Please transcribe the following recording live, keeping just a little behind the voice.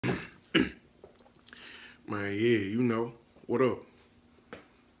Man, yeah, you know, what up?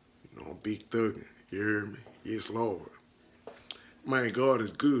 You know, I'm big thuggin', you hear me? Yes, Lord. Man, God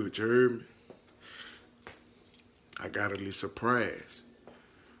is good, you hear me? I got a little surprise,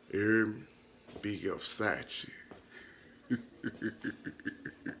 you hear me? Big Versace.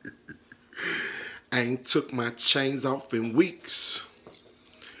 I ain't took my chains off in weeks.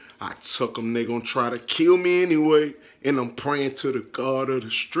 I took them, they gon' try to kill me anyway. And I'm praying to the God of the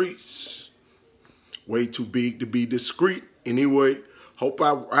streets. Way too big to be discreet. Anyway, hope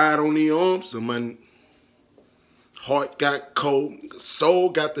I ride on the arms of my heart got cold, soul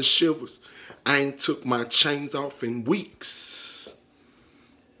got the shivers. I ain't took my chains off in weeks.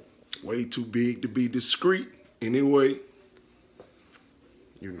 Way too big to be discreet. Anyway,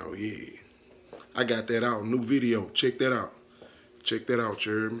 you know, yeah. I got that out, new video. Check that out. Check that out,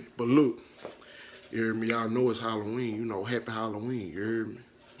 you heard me? But look, you heard me? Y'all know it's Halloween. You know, happy Halloween, you heard me?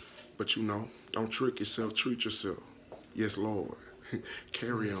 But you know, don't trick yourself, treat yourself. Yes, Lord.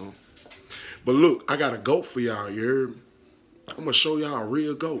 Carry on. But look, I got a goat for y'all, you heard me? I'm going to show y'all a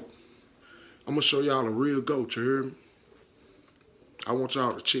real goat. I'm going to show y'all a real goat, you heard me? I want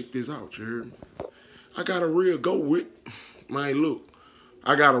y'all to check this out, you heard me? I got a real goat with, man, look.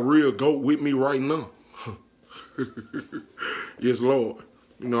 I got a real goat with me right now. Yes, Lord.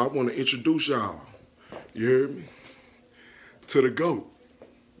 You know, I want to introduce y'all, you heard me, to the goat.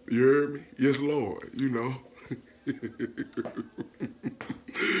 You heard me? Yes, Lord, you know.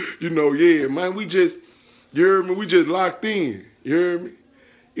 You know, yeah, man, we just, you heard me, we just locked in, you heard me?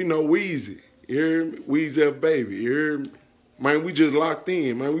 You know, Weezy, you heard me? Weezy F baby, you heard me? Man, we just locked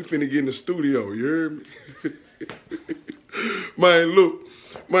in, man, we finna get in the studio, you heard me? Man, look,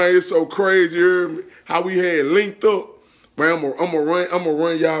 man, it's so crazy, you heard me? How we had linked up. Man, I'm gonna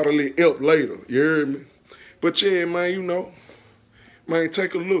run y'all a little up later, you heard me? But yeah, man, you know, man,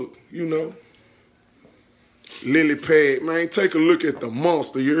 take a look, you know. Lily pad, man, take a look at the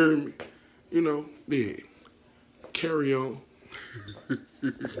monster, you heard me? You know, yeah. Carry on.